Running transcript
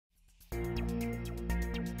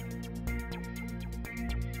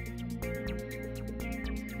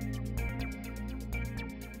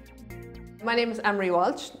My name is Anne-Marie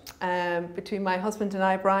Walsh. Between my husband and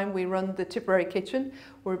I, Brian, we run the Tipperary Kitchen.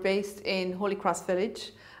 We're based in Holy Cross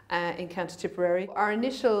Village in County Tipperary. Our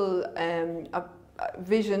initial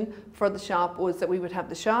vision for the shop was that we would have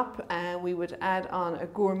the shop and we would add on a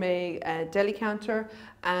gourmet deli counter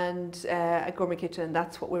and a gourmet kitchen, and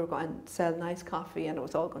that's what we were going to sell. Nice coffee, and it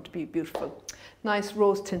was all going to be beautiful. Nice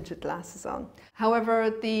rose tinted glasses on.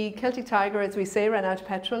 However, the Celtic Tiger, as we say, ran out of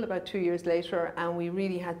petrol about 2 years later, and we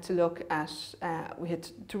really had to look at, we had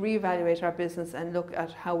to reevaluate our business and look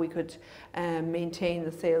at how we could maintain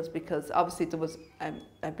the sales, because obviously there was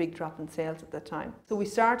a big drop in sales at that time. So we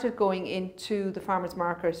started going into the farmers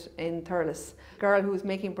market in Teagasc. A girl who was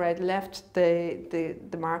making bread left the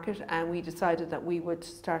market, and we decided that we would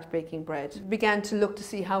start baking bread. We began to look to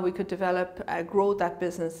see how we could develop, grow that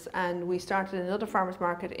business, and we started another farmers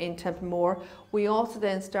market in Templemore. We also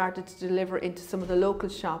then started to deliver into some of the local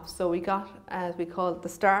shops. So we got, as we call it, the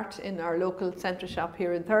start in our local centre shop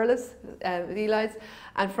here in Teagasc, Eli's,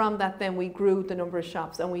 and from that then we grew the number of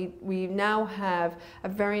shops, and we now have a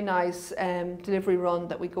very nice delivery run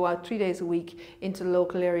that we go out 3 days a week into the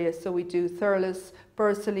local areas. So we do Thurles,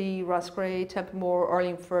 Bursley, Roscrea, Templemore,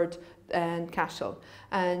 Urlingford and Cashel,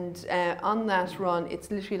 and on that run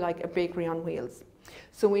it's literally like a bakery on wheels.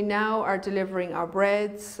 So we now are delivering our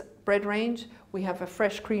bread range, we have a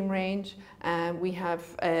fresh cream range, and we have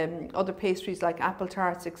other pastries like apple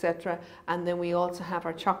tarts, etc. And then we also have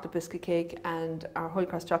our chocolate biscuit cake and our Holy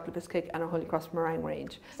Cross chocolate biscuit cake and our Holy Cross meringue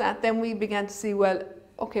range. Then we began to see, well,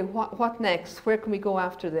 okay, what next? Where can we go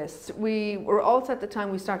after this? We were also, at the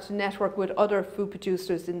time, we started to network with other food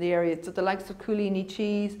producers in the area, so the likes of Coolini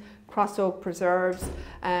Cheese, Cross Oak Preserves,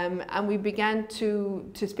 and we began to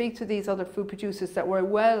speak to these other food producers that were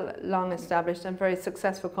long established and very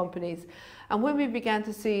successful companies. And when we began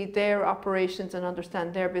to see their operations and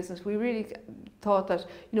understand their business, we really thought that,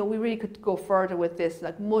 you know, we really could go further with this,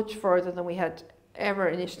 like much further than we had ever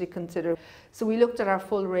initially considered. So we looked at our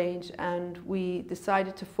full range and we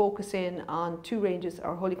decided to focus in on two ranges,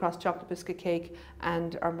 our Holy Cross chocolate biscuit cake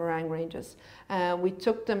and our meringue ranges. We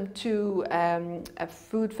took them to a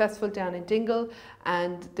food festival down in Dingle,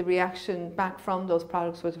 and the reaction back from those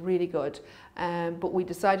products was really good. But we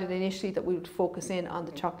decided initially that we would focus in on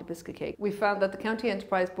the chocolate biscuit cake. We found that the county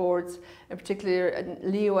enterprise boards, in particular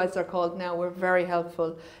Leo as they're called now, were very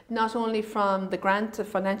helpful, not only from the grant, the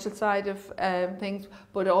financial side of things,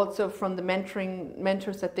 but also from the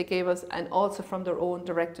mentors that they gave us, and also from their own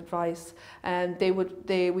direct advice. And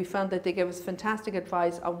we found that they gave us fantastic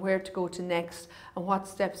advice on where to go to next and what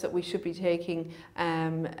steps that we should be taking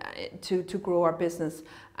to grow our business.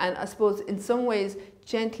 And I suppose in some ways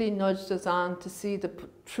gently nudged us on to see the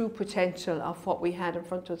true potential of what we had in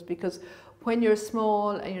front of us, because when you're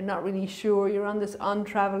small and you're not really sure, you're on this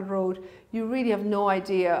untravelled road, you really have no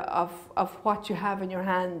idea of what you have in your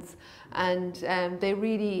hands. And they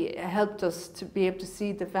really helped us to be able to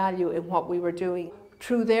see the value in what we were doing.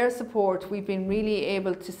 Through their support, we've been really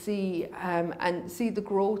able to see the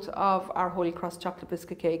growth of our Holy Cross chocolate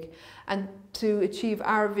biscuit cake, and to achieve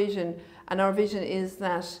our vision. And our vision is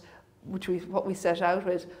that, what we set out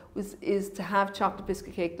with, is to have chocolate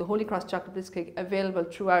biscuit cake, the Holy Cross chocolate biscuit cake, available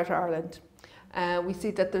throughout Ireland. We see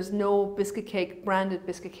that there's no biscuit cake, branded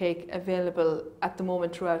biscuit cake, available at the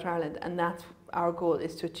moment throughout Ireland, and that's our goal,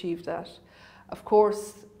 is to achieve that. Of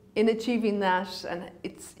course, in achieving that, and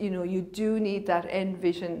it's, you know, you do need that end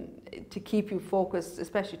vision to keep you focused,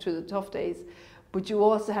 especially through the tough days, but you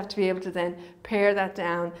also have to be able to then pare that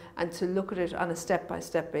down and to look at it on a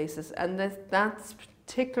step-by-step basis. And that's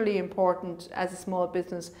particularly important as a small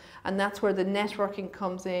business, and that's where the networking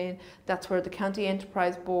comes in, that's where the county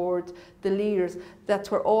enterprise board, the leaders,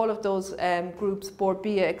 that's where all of those groups, Board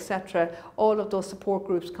BIA, etc., all of those support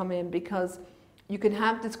groups come in, because you can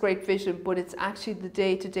have this great vision, but it's actually the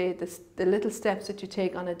day-to-day, the little steps that you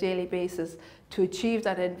take on a daily basis to achieve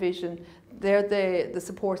that end vision. They're the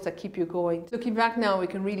supports that keep you going. Looking back now, we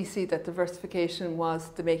can really see that diversification was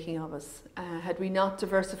the making of us. Had we not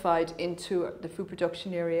diversified into the food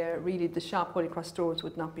production area, really the shop, Holy Cross Stores,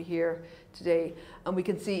 would not be here today. And we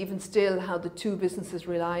can see even still how the two businesses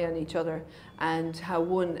rely on each other and how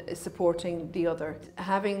one is supporting the other.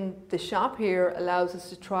 Having the shop here allows us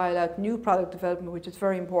to trial out new product development, which is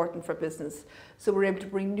very important for business. So we're able to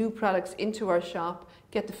bring new products into our shop,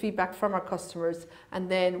 get the feedback from our customers, and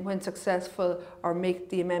then when successful, or make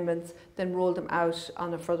the amendments, then roll them out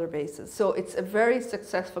on a further basis. So it's a very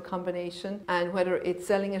successful combination, and whether it's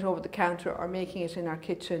selling it over the counter or making it in our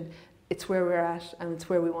kitchen, it's where we're at and it's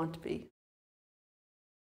where we want to be.